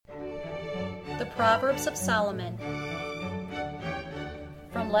The Proverbs of Solomon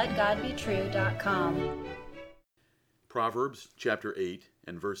from LetGodBetrue.com. Proverbs chapter 8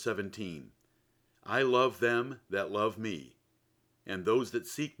 and verse 17. I love them that love me, and those that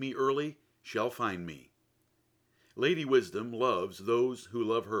seek me early shall find me. Lady Wisdom loves those who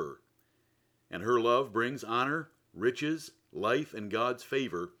love her, and her love brings honor, riches, life, and God's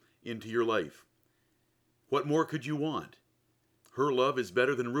favor into your life. What more could you want? Her love is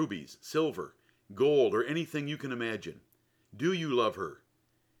better than rubies, silver, gold, or anything you can imagine. Do you love her?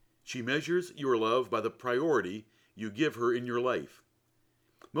 She measures your love by the priority you give her in your life.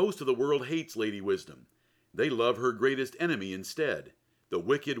 Most of the world hates Lady Wisdom. They love her greatest enemy instead, the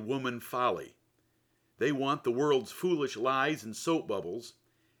wicked woman Folly. They want the world's foolish lies and soap bubbles,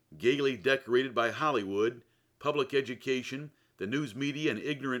 gaily decorated by Hollywood, public education, the news media, and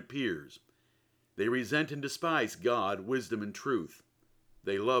ignorant peers. They resent and despise God, wisdom, and truth.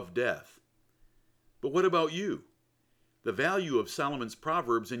 They love death. But what about you? The value of Solomon's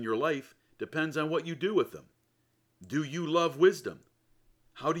Proverbs in your life depends on what you do with them. Do you love wisdom?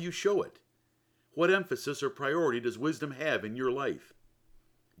 How do you show it? What emphasis or priority does wisdom have in your life?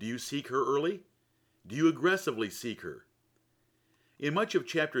 Do you seek her early? Do you aggressively seek her? In much of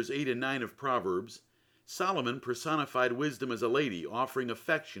chapters 8 and 9 of Proverbs, Solomon personified wisdom as a lady offering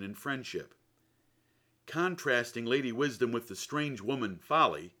affection and friendship. Contrasting Lady Wisdom with the strange woman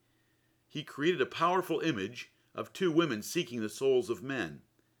Folly, he created a powerful image of two women seeking the souls of men.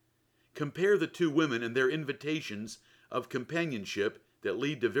 Compare the two women and their invitations of companionship that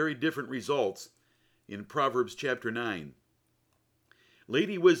lead to very different results in Proverbs chapter 9.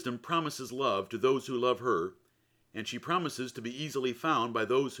 Lady Wisdom promises love to those who love her, and she promises to be easily found by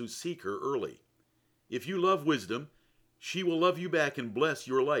those who seek her early. If you love wisdom, she will love you back and bless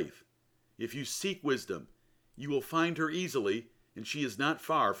your life. If you seek wisdom, you will find her easily, and she is not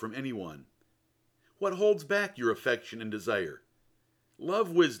far from anyone. What holds back your affection and desire?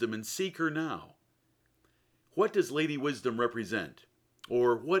 Love wisdom and seek her now. What does Lady Wisdom represent?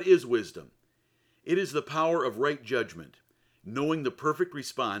 Or what is wisdom? It is the power of right judgment, knowing the perfect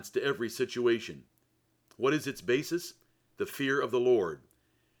response to every situation. What is its basis? The fear of the Lord,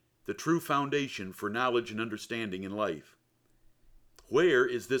 the true foundation for knowledge and understanding in life. Where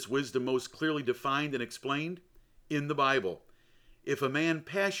is this wisdom most clearly defined and explained? In the Bible. If a man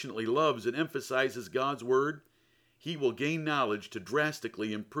passionately loves and emphasizes God's word, he will gain knowledge to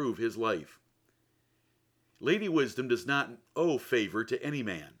drastically improve his life. Lady Wisdom does not owe favor to any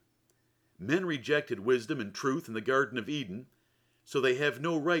man. Men rejected wisdom and truth in the Garden of Eden, so they have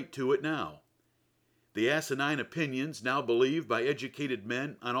no right to it now. The asinine opinions now believed by educated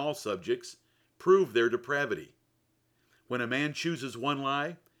men on all subjects prove their depravity. When a man chooses one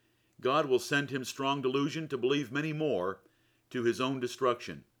lie, God will send him strong delusion to believe many more to his own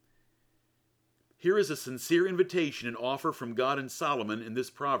destruction. Here is a sincere invitation and offer from God and Solomon in this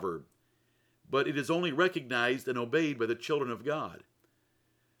proverb, but it is only recognized and obeyed by the children of God.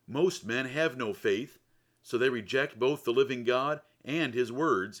 Most men have no faith, so they reject both the living God and his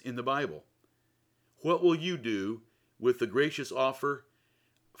words in the Bible. What will you do with the gracious offer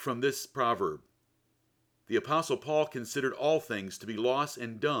from this proverb? The Apostle Paul considered all things to be loss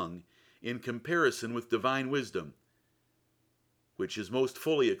and dung in comparison with divine wisdom, which is most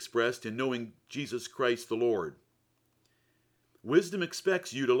fully expressed in knowing Jesus Christ the Lord. Wisdom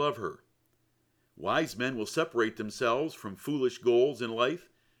expects you to love her. Wise men will separate themselves from foolish goals in life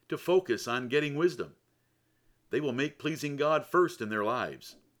to focus on getting wisdom. They will make pleasing God first in their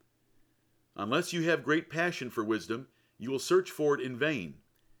lives. Unless you have great passion for wisdom, you will search for it in vain.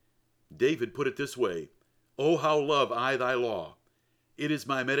 David put it this way, "O how love I thy law! It is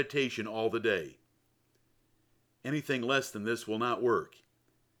my meditation all the day." Anything less than this will not work.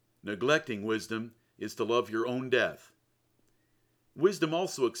 Neglecting wisdom is to love your own death. Wisdom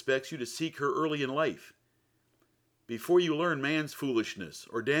also expects you to seek her early in life. Before you learn man's foolishness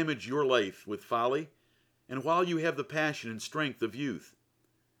or damage your life with folly, and while you have the passion and strength of youth.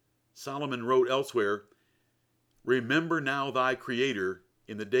 Solomon wrote elsewhere, "Remember now thy Creator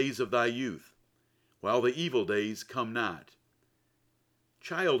in the days of thy youth, while the evil days come not."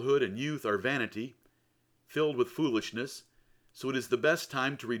 Childhood and youth are vanity, filled with foolishness, so it is the best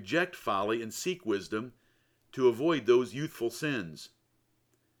time to reject folly and seek wisdom to avoid those youthful sins.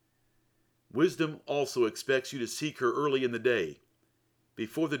 Wisdom also expects you to seek her early in the day,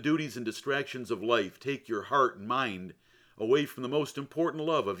 before the duties and distractions of life take your heart and mind away from the most important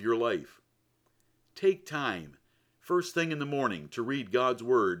love of your life. Take time, first thing in the morning, to read God's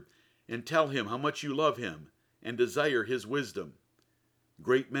Word and tell Him how much you love Him and desire His wisdom.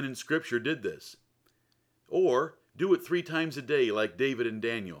 Great men in Scripture did this. Or do it 3 times a day like David and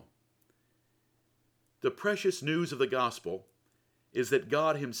Daniel. The precious news of the gospel is that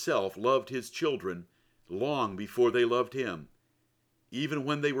God himself loved his children long before they loved him, even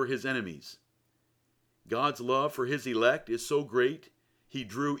when they were his enemies. God's love for his elect is so great, he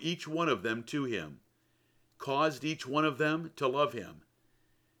drew each one of them to him, caused each one of them to love him,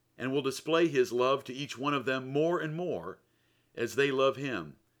 and will display his love to each one of them more and more as they love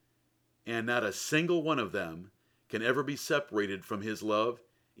him. And not a single one of them can ever be separated from his love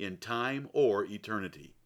in time or eternity.